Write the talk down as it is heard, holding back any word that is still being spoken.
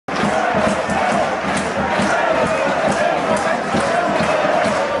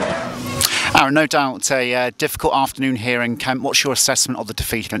Aaron, no doubt a difficult afternoon here in Kent. What's your assessment of the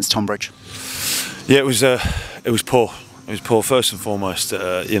defeat against Tonbridge? Yeah, it was poor. It was poor first and foremost.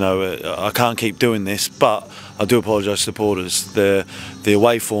 I can't keep doing this, but I do apologise to supporters. The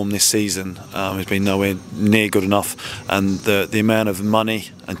away form this season has been nowhere near good enough, and the amount of money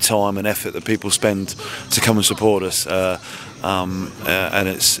and time and effort that people spend to come and support us, and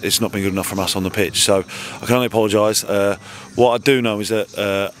it's not been good enough from us on the pitch. So I can only apologise. What I do know is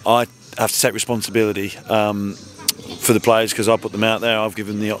that I have to take responsibility for the players, because I put them out there. I've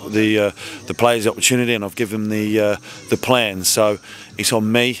given the players the opportunity, and I've given the plan. So it's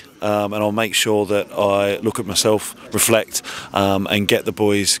on me, and I'll make sure that I look at myself, reflect, and get the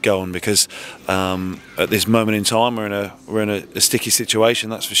boys going. Because at this moment in time, we're in a sticky situation,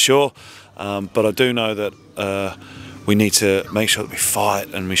 that's for sure. But I do know that we need to make sure that we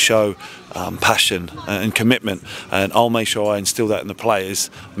fight and we show passion and commitment, and I'll make sure I instill that in the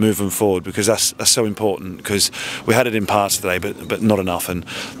players moving forward, because that's so important. Because we had it in parts today, but not enough, and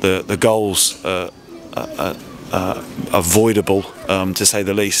the goals are avoidable, to say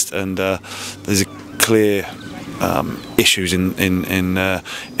the least, and there's a clear issues in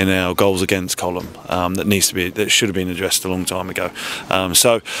our goals against column that should have been addressed a long time ago.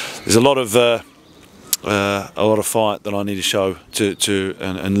 So there's a lot of fight that I need to show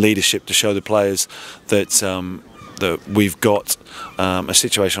and leadership to show the players that that we've got a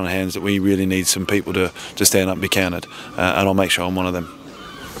situation on our hands that we really need some people to stand up and be counted, and I'll make sure I'm one of them.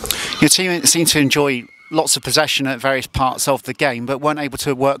 Your team seemed to enjoy lots of possession at various parts of the game, but weren't able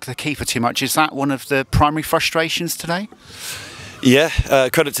to work the keeper too much. Is that one of the primary frustrations today? Yeah,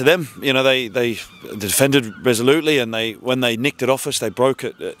 credit to them. You know, they defended resolutely, and when they nicked it off us, they broke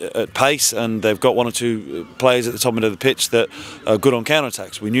it at pace, and they've got one or two players at the top end of the pitch that are good on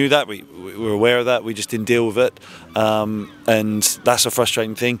counter-attacks. We knew that, we were aware of that, we just didn't deal with it, and that's a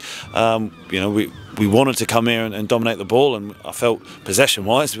frustrating thing. We wanted to come here and dominate the ball, and I felt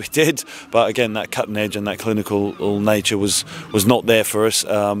possession-wise we did, but again, that cutting edge and that clinical nature was not there for us,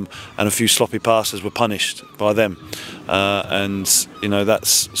 and a few sloppy passes were punished by them, and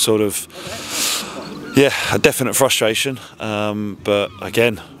that's sort of a definite frustration, but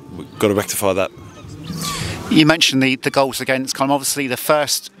again, we've got to rectify that. You mentioned the goals against Colm. Obviously, the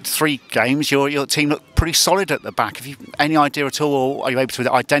first 3 games, your team looked pretty solid at the back. Have you any idea at all, or are you able to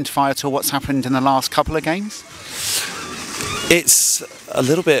identify at all what's happened in the last couple of games? It's a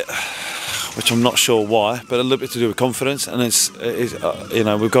little bit, which I'm not sure why, but a little bit to do with confidence, and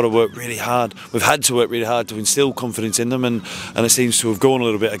we've got to work really hard. We've had to work really hard to instill confidence in them, and it seems to have gone a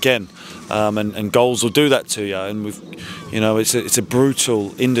little bit again. And goals will do that to you, and it's a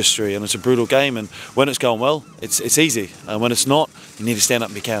brutal industry, and it's a brutal game, and when it's going well, it's easy, and when it's not, you need to stand up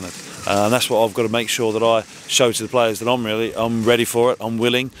and be counted. And that's what I've got to make sure that I show to the players, that I'm ready for it, I'm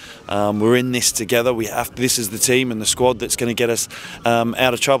willing. We're in this together. This is the team and the squad that's going to get us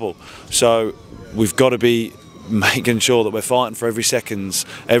out of trouble. So we've got to be making sure that we're fighting for every second,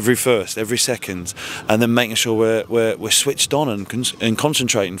 every second, and then making sure we're switched on and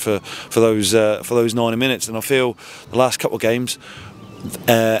concentrating for those 90 minutes. And I feel the last couple of games,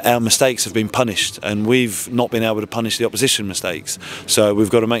 our mistakes have been punished, and we've not been able to punish the opposition mistakes. So we've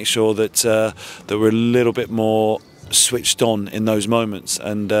got to make sure that that we're a little bit more switched on in those moments.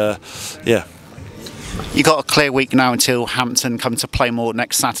 And yeah. You've got a clear week now until Hampton come to play more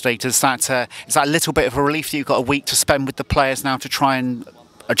next Saturday. Is that a little bit of a relief that you've got a week to spend with the players now to try and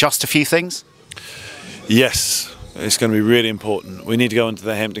adjust a few things? Yes. It's going to be really important. We need to go into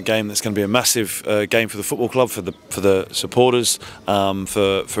the Hampton game. That's going to be a massive game for the football club, for the supporters,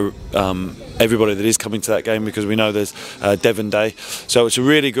 for everybody that is coming to that game, because we know there's Devon Day. So it's a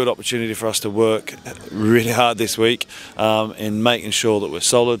really good opportunity for us to work really hard this week in making sure that we're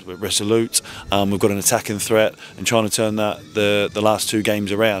solid, we're resolute, we've got an attacking threat, and trying to turn the last 2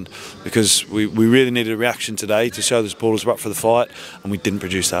 games around, because we really needed a reaction today to show the supporters we're up for the fight, and we didn't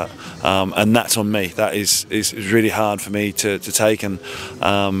produce that, and that's on me. That is really hard for me to take, and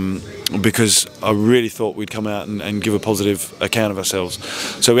because I really thought we'd come out and give a positive account of ourselves.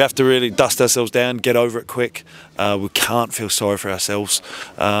 So we have to really dust ourselves down, get over it quick. We can't feel sorry for ourselves,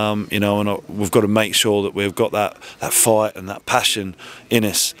 and we've got to make sure that we've got that fight and that passion in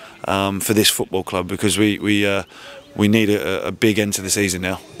us for this football club, because we need a big end to the season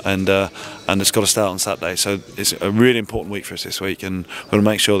now, and it's got to start on Saturday. So it's a really important week for us this week, and we've got to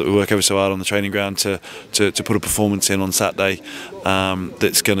make sure that we work ever so hard on the training ground to put a performance in on Saturday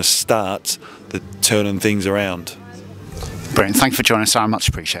that's going to start turning things around. Brilliant. Thank you for joining us, I much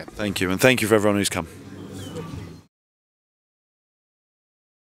appreciate it. Thank you, and thank you for everyone who's come.